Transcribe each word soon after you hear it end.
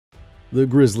The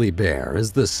grizzly bear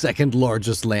is the second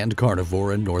largest land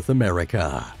carnivore in North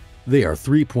America. They are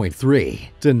 3.3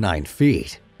 to 9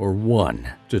 feet, or 1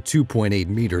 to 2.8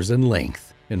 meters in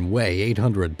length, and weigh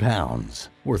 800 pounds,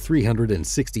 or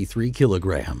 363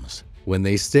 kilograms. When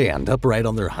they stand upright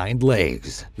on their hind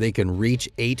legs, they can reach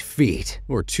 8 feet,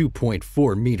 or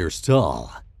 2.4 meters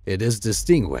tall. It is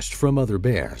distinguished from other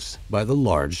bears by the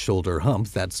large shoulder hump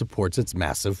that supports its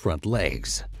massive front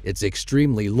legs, its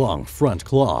extremely long front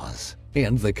claws,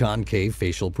 and the concave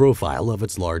facial profile of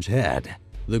its large head.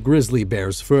 The grizzly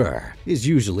bear's fur is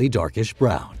usually darkish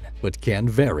brown, but can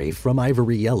vary from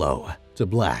ivory yellow to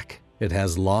black. It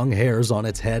has long hairs on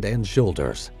its head and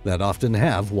shoulders that often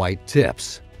have white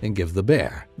tips and give the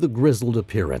bear the grizzled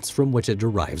appearance from which it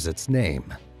derives its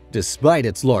name. Despite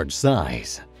its large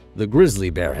size, the grizzly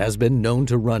bear has been known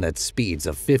to run at speeds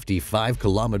of 55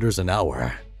 kilometers an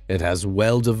hour. It has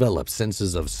well-developed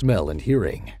senses of smell and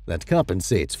hearing that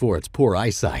compensates for its poor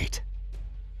eyesight.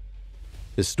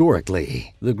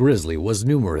 Historically, the grizzly was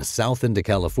numerous south into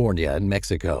California and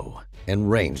Mexico,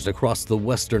 and ranged across the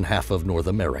western half of North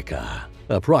America,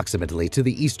 approximately to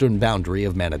the eastern boundary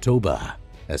of Manitoba.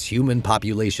 As human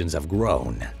populations have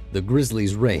grown, the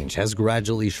grizzly's range has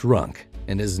gradually shrunk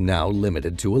and is now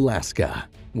limited to Alaska,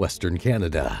 western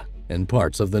Canada, and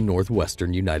parts of the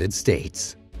northwestern United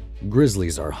States.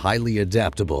 Grizzlies are highly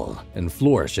adaptable and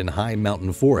flourish in high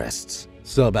mountain forests,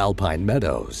 subalpine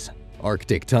meadows,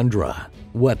 Arctic tundra,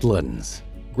 wetlands,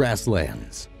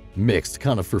 grasslands, mixed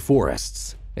conifer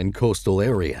forests, and coastal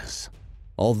areas.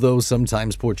 Although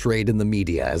sometimes portrayed in the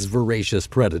media as voracious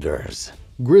predators,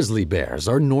 grizzly bears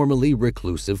are normally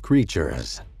reclusive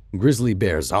creatures. Grizzly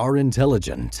bears are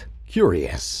intelligent,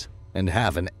 curious, and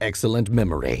have an excellent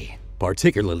memory,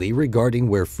 particularly regarding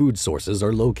where food sources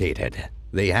are located.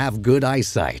 They have good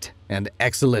eyesight and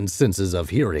excellent senses of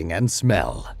hearing and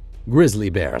smell. Grizzly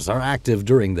bears are active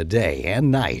during the day and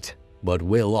night, but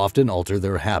will often alter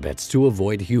their habits to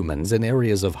avoid humans in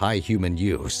areas of high human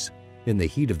use. In the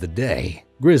heat of the day,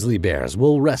 grizzly bears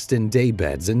will rest in day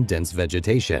beds in dense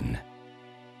vegetation.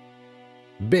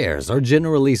 Bears are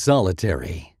generally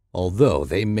solitary, although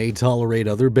they may tolerate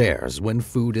other bears when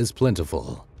food is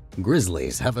plentiful.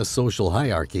 Grizzlies have a social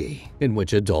hierarchy in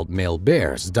which adult male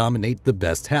bears dominate the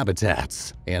best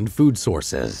habitats and food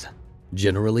sources,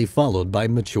 generally followed by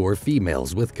mature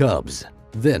females with cubs,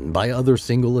 then by other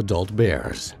single adult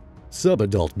bears.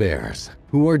 Subadult bears,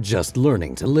 who are just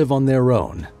learning to live on their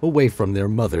own, away from their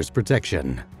mother's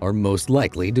protection, are most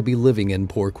likely to be living in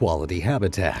poor quality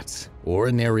habitats or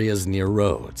in areas near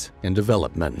roads and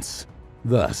developments.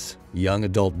 Thus, young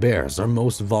adult bears are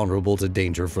most vulnerable to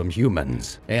danger from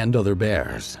humans and other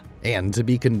bears, and to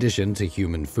be conditioned to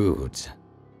human foods.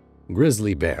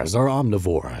 Grizzly bears are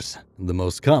omnivores. The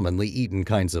most commonly eaten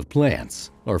kinds of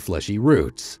plants are fleshy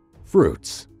roots,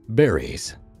 fruits,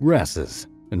 berries, grasses,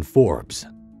 and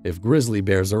forbs. If grizzly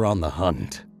bears are on the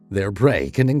hunt, their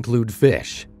prey can include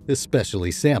fish,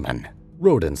 especially salmon,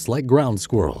 rodents like ground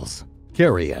squirrels,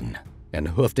 carrion, and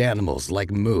hoofed animals like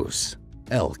moose,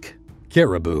 elk,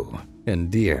 caribou,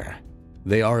 and deer.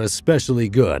 They are especially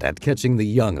good at catching the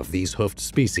young of these hoofed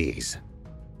species.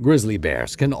 Grizzly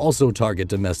bears can also target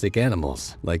domestic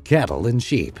animals like cattle and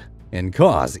sheep and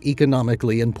cause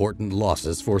economically important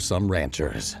losses for some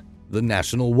ranchers. The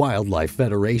National Wildlife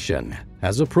Federation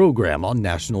has a program on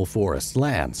national forest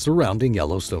land surrounding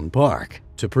Yellowstone Park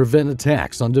to prevent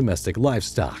attacks on domestic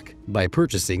livestock by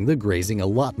purchasing the grazing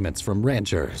allotments from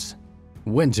ranchers.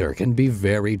 Winter can be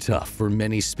very tough for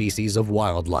many species of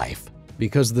wildlife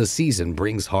because the season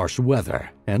brings harsh weather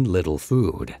and little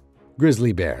food.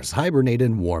 Grizzly bears hibernate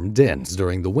in warm dens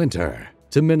during the winter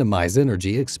to minimize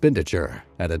energy expenditure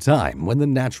at a time when the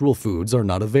natural foods are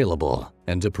not available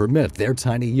and to permit their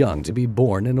tiny young to be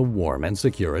born in a warm and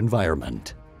secure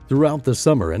environment. Throughout the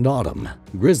summer and autumn,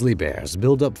 grizzly bears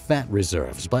build up fat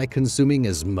reserves by consuming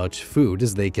as much food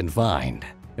as they can find.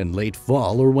 In late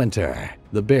fall or winter,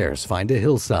 the bears find a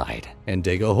hillside and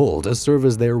dig a hole to serve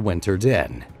as their winter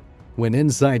den. When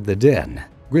inside the den,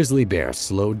 grizzly bears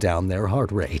slow down their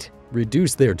heart rate,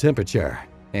 reduce their temperature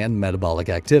and metabolic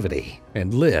activity,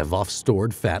 and live off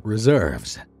stored fat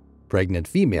reserves. Pregnant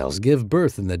females give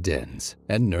birth in the dens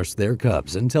and nurse their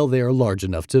cubs until they are large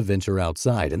enough to venture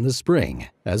outside in the spring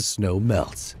as snow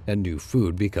melts and new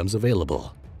food becomes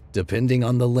available. Depending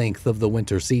on the length of the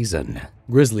winter season,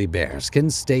 grizzly bears can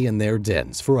stay in their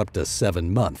dens for up to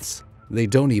 7 months. They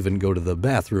don't even go to the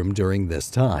bathroom during this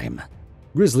time.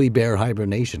 Grizzly bear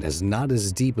hibernation is not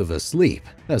as deep of a sleep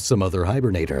as some other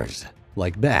hibernators,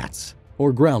 like bats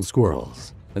or ground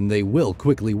squirrels, and they will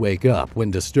quickly wake up when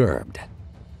disturbed.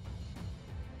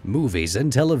 Movies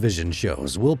and television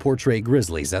shows will portray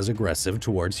grizzlies as aggressive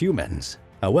towards humans.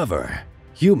 However,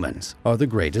 humans are the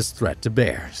greatest threat to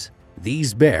bears.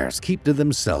 These bears keep to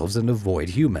themselves and avoid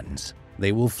humans.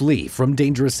 They will flee from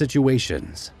dangerous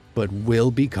situations, but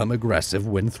will become aggressive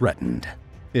when threatened.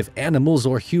 If animals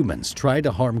or humans try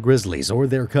to harm grizzlies or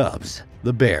their cubs,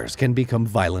 the bears can become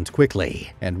violent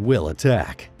quickly and will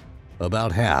attack.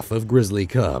 About half of grizzly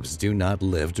cubs do not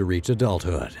live to reach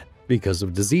adulthood because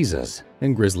of diseases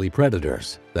and grizzly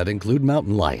predators that include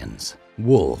mountain lions,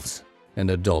 wolves, and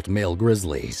adult male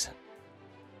grizzlies.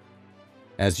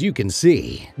 As you can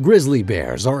see, grizzly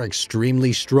bears are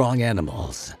extremely strong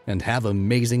animals and have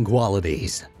amazing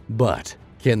qualities, but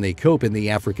can they cope in the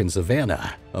African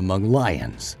savanna among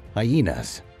lions,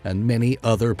 hyenas, and many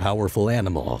other powerful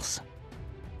animals?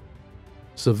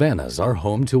 Savannas are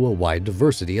home to a wide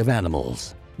diversity of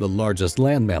animals. The largest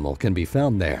land mammal can be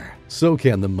found there, so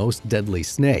can the most deadly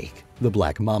snake, the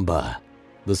black mamba.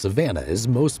 The savanna is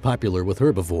most popular with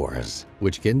herbivores,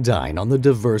 which can dine on the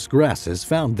diverse grasses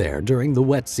found there during the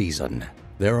wet season.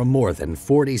 There are more than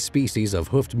 40 species of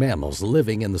hoofed mammals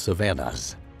living in the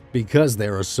savannas. Because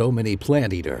there are so many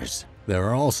plant eaters, there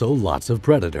are also lots of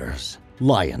predators.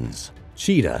 Lions,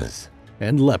 cheetahs,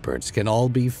 and leopards can all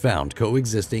be found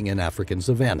coexisting in African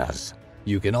savannas.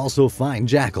 You can also find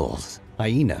jackals,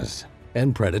 hyenas,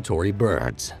 and predatory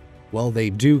birds. While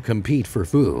they do compete for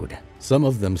food, some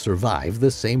of them survive the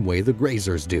same way the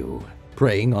grazers do,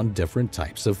 preying on different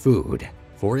types of food.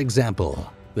 For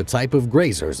example, the type of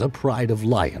grazers a pride of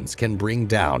lions can bring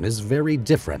down is very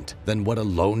different than what a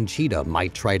lone cheetah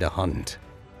might try to hunt.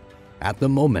 At the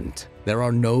moment, there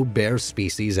are no bear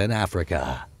species in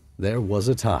Africa. There was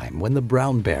a time when the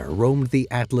brown bear roamed the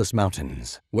Atlas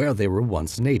Mountains, where they were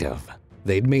once native.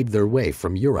 They'd made their way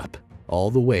from Europe all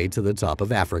the way to the top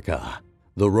of Africa.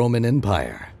 The Roman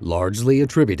Empire largely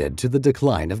attributed to the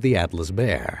decline of the Atlas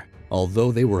bear.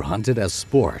 Although they were hunted as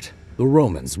sport, the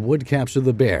Romans would capture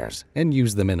the bears and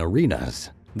use them in arenas.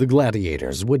 The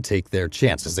gladiators would take their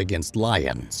chances against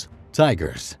lions,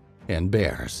 tigers, and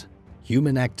bears.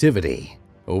 Human activity,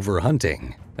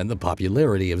 overhunting, and the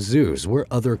popularity of zoos were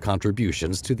other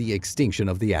contributions to the extinction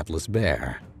of the Atlas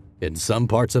bear. In some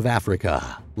parts of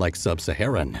Africa, like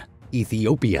Sub-Saharan,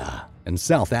 Ethiopia, and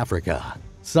South Africa,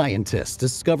 scientists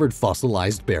discovered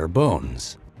fossilized bear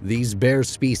bones. These bear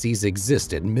species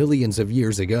existed millions of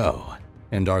years ago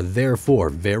and are therefore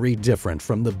very different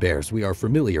from the bears we are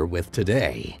familiar with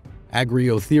today.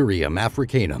 Agriotherium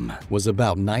africanum was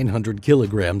about 900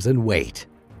 kilograms in weight.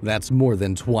 That's more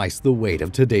than twice the weight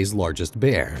of today's largest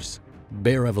bears.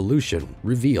 Bear evolution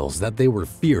reveals that they were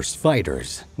fierce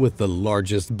fighters with the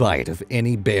largest bite of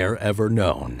any bear ever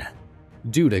known.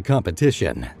 Due to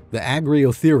competition, the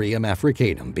Agriotherium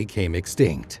africanum became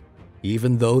extinct.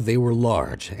 Even though they were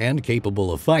large and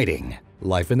capable of fighting,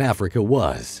 life in Africa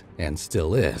was, and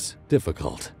still is,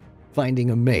 difficult. Finding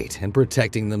a mate and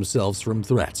protecting themselves from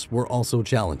threats were also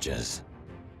challenges.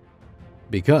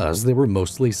 Because they were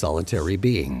mostly solitary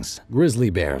beings, grizzly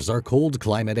bears are cold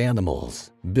climate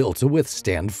animals, built to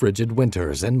withstand frigid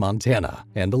winters in Montana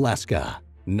and Alaska,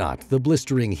 not the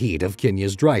blistering heat of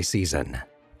Kenya's dry season.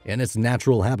 In its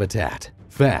natural habitat,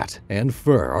 fat and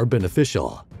fur are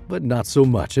beneficial, but not so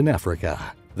much in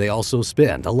Africa. They also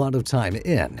spend a lot of time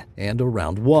in and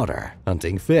around water,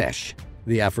 hunting fish.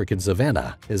 The African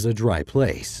savanna is a dry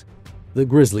place. The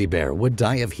grizzly bear would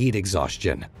die of heat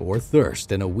exhaustion or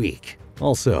thirst in a week.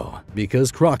 Also,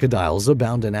 because crocodiles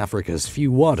abound in Africa's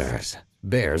few waters,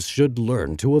 bears should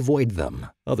learn to avoid them.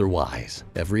 Otherwise,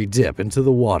 every dip into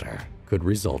the water could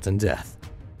result in death.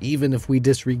 Even if we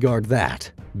disregard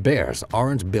that, bears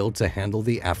aren't built to handle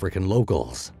the African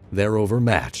locals. They're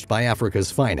overmatched by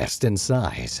Africa's finest in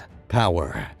size,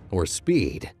 power, or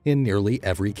speed in nearly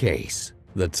every case.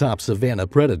 The top Savannah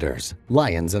predators,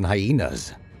 lions and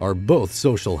hyenas, are both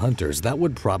social hunters that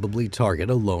would probably target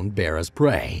a lone bear as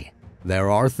prey. There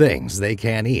are things they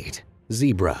can eat: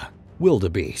 zebra,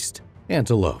 wildebeest,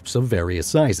 antelopes of various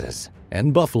sizes,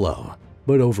 and buffalo,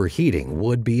 but overheating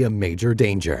would be a major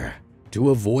danger.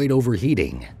 To avoid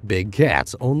overheating, big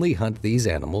cats only hunt these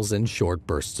animals in short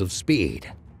bursts of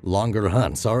speed. Longer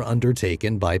hunts are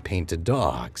undertaken by painted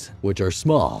dogs, which are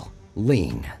small,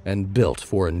 lean, and built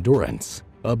for endurance.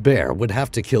 A bear would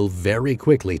have to kill very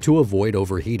quickly to avoid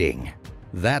overheating.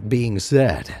 That being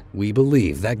said, we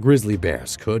believe that grizzly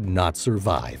bears could not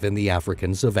survive in the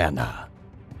African savanna.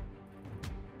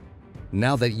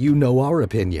 Now that you know our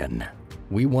opinion,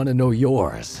 we want to know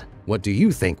yours. What do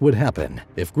you think would happen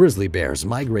if grizzly bears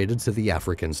migrated to the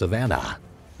African savanna?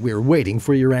 We're waiting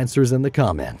for your answers in the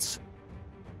comments.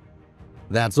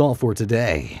 That's all for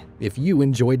today. If you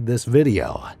enjoyed this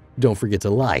video, Don't forget to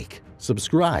like,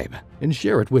 subscribe, and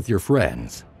share it with your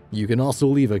friends. You can also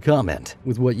leave a comment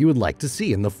with what you would like to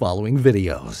see in the following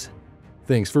videos.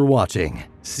 Thanks for watching.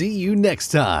 See you next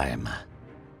time!